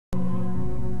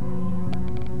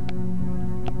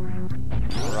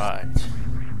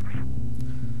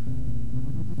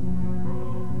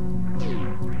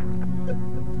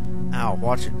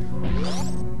watching.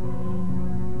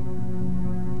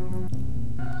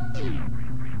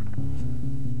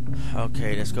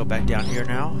 Okay, let's go back down here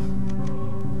now.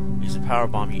 Use the power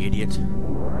bomb, you idiot.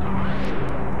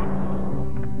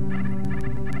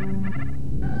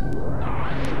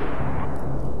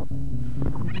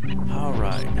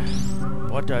 Alright.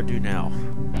 What do I do now?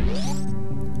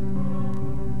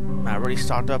 Man, I already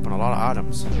stocked up on a lot of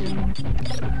items.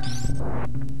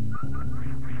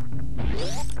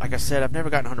 Like I said, I've never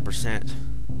gotten 100%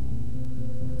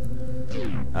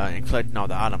 in collecting all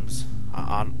the items.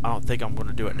 I don't think I'm going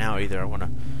to do it now either.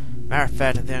 Matter of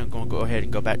fact, I think I'm going to go ahead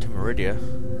and go back to Maridia.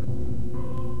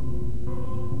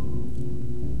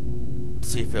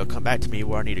 See if it'll come back to me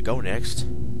where I need to go next.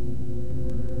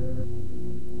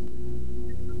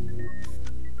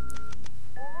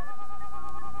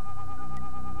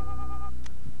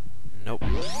 Nope.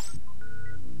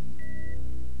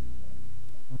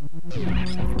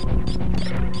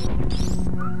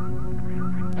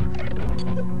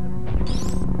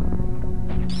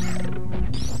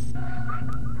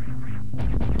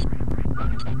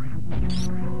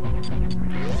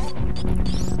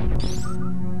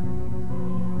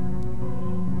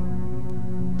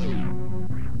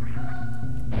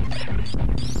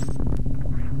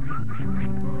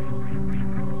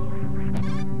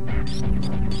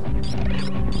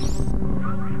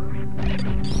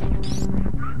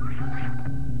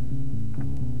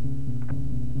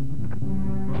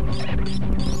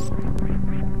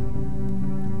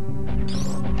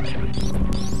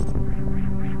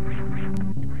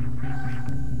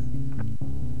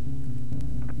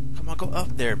 Come on, go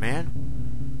up there, man.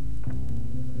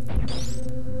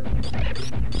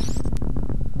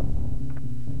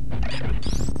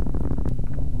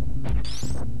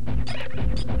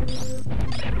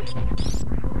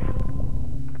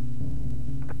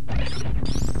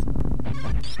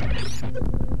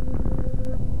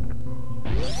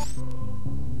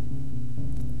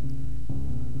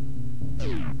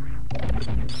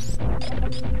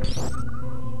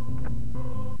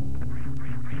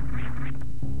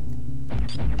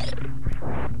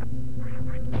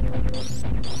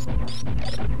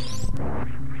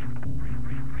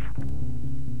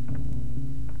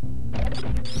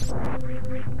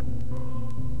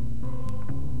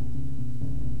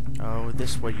 Oh,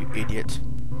 this way, you idiot.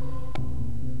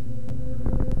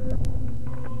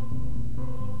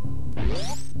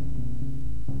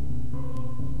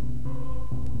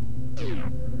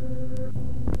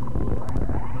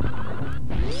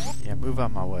 Yeah, move out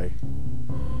of my way.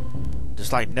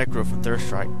 Just like Necro from Third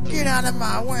Strike. Get out of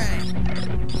my way!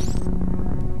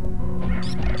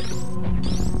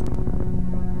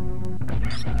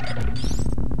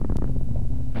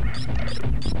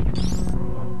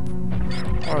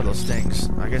 What are those things?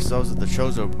 I guess those are the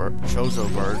Chozo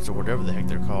birds, or whatever the heck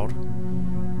they're called.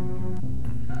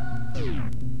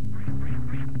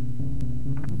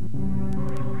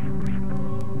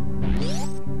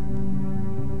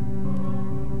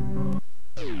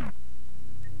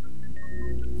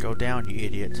 Go down, you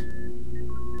idiot.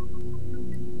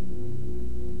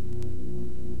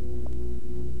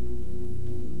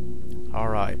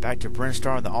 Alright, back to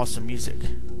Brinstar and the awesome music.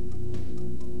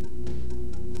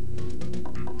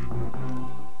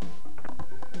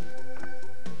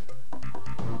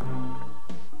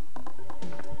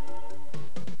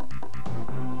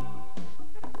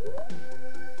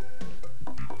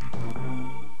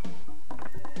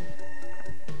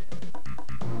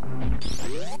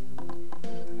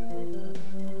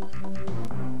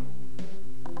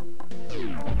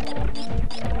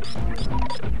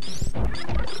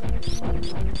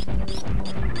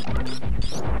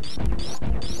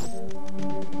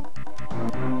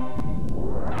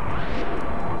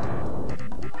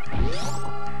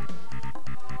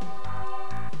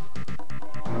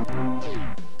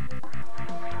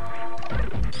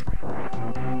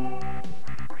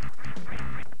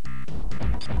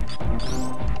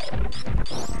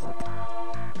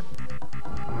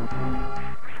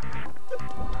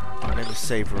 Let me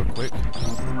save real quick.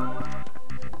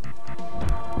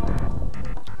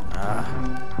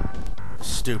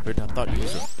 Stupid. I thought you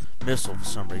was a missile for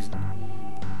some reason.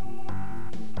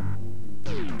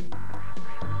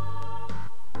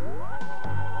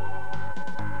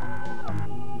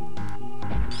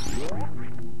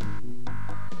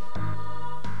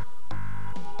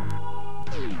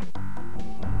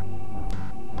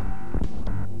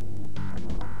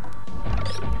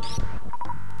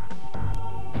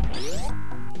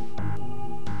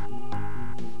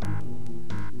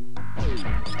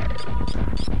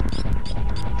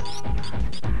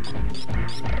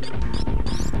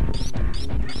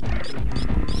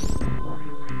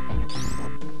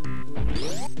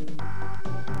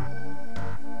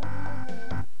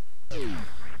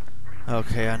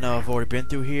 Okay, I know I've already been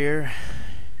through here,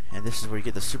 and this is where you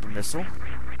get the super missile.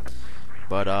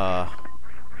 But I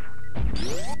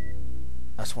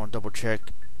just want to double check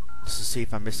just to see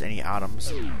if I missed any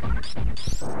items.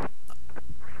 I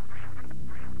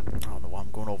don't know why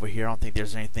I'm going over here. I don't think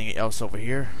there's anything else over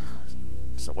here.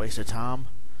 It's a waste of time.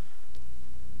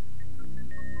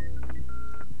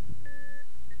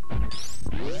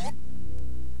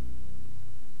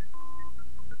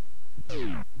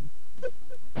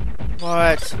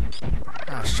 What?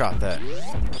 I shot that.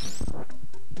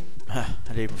 I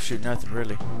didn't even shoot nothing,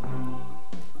 really.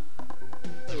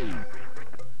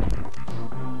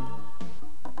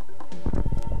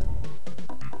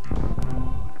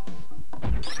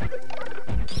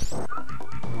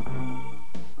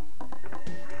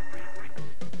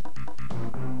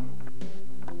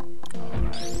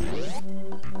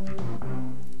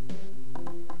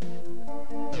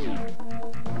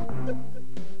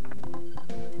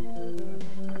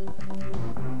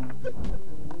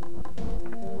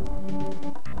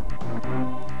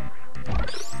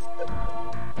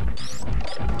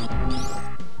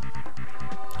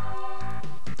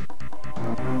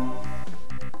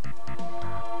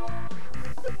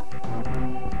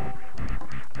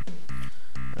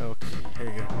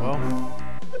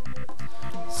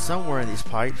 Somewhere in these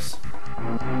pipes,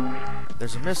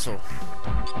 there's a missile.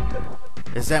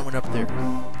 Is that one up there?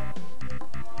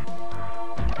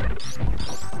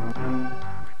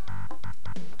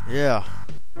 Yeah.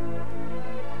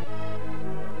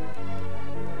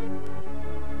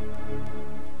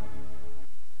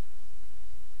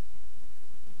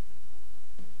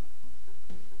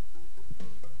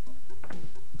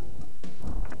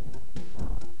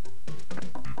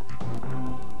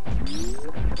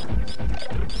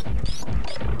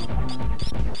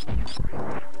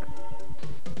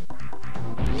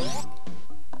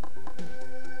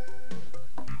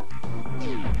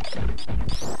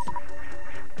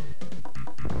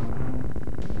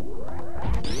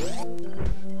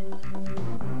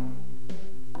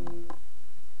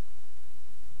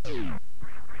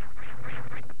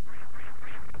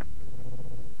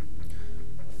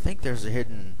 I think there's a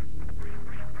hidden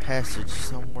passage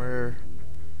somewhere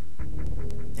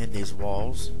in these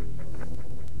walls.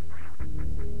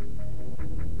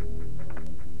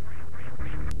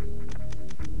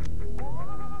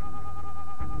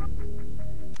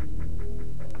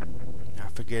 I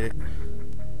forget it.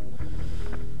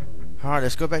 Alright,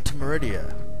 let's go back to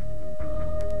Maridia.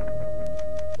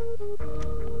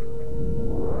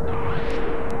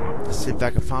 Let's see if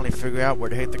I can finally figure out where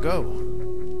the heck to go.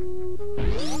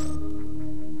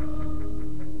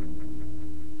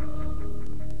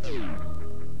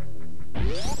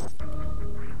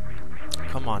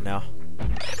 Come on now.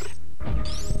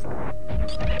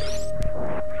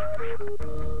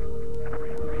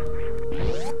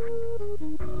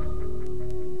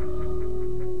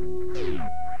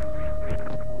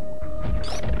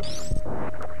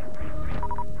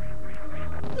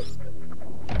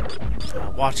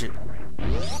 Watch it.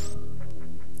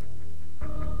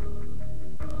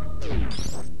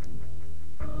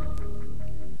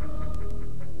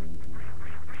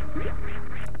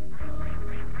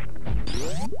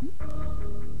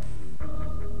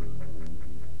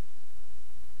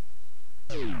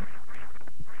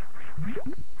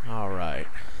 Alright.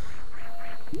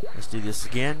 Let's do this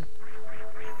again.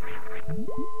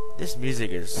 This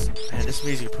music is... Man, this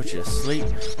music puts you to sleep.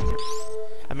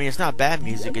 I mean, it's not bad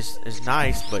music. It's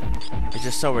nice, but it's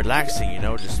just so relaxing, you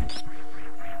know. Just...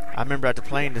 I remember after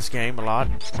playing this game a lot,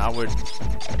 I would...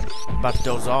 about to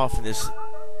doze off, and this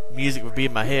music would be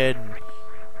in my head.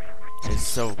 And it's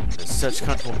such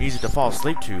comfortable music to fall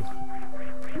asleep to.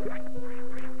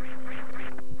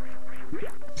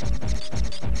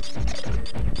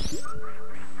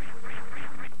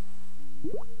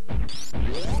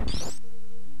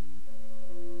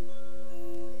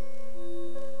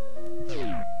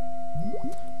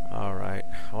 Alright,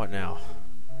 what now?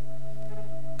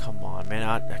 Come on, man,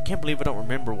 I can't believe I don't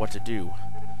remember what to do.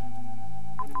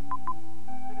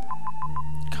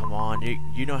 Come on,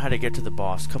 you know how to get to the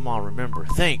boss. Come on, remember.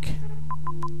 Think!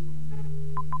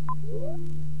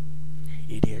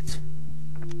 Idiot.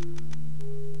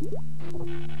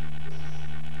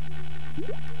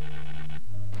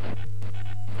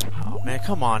 Oh, man,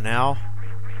 come on now.